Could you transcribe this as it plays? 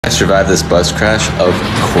I survived this bus crash? Of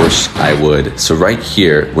course I would. So right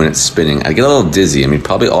here, when it's spinning, I get a little dizzy. I mean,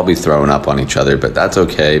 probably all be throwing up on each other, but that's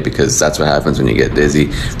okay because that's what happens when you get dizzy.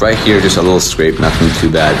 Right here, just a little scrape, nothing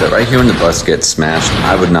too bad. But right here when the bus gets smashed,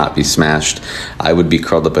 I would not be smashed. I would be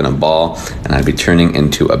curled up in a ball and I'd be turning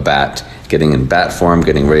into a bat, getting in bat form,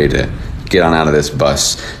 getting ready to get on out of this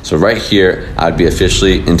bus. So right here, I'd be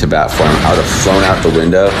officially into bat form. I would have flown out the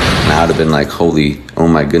window and I would have been like, oh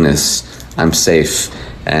my goodness, I'm safe.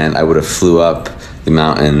 And I would have flew up the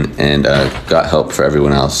mountain and got help for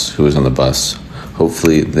everyone else who was on the bus.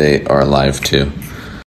 Hopefully they are alive too.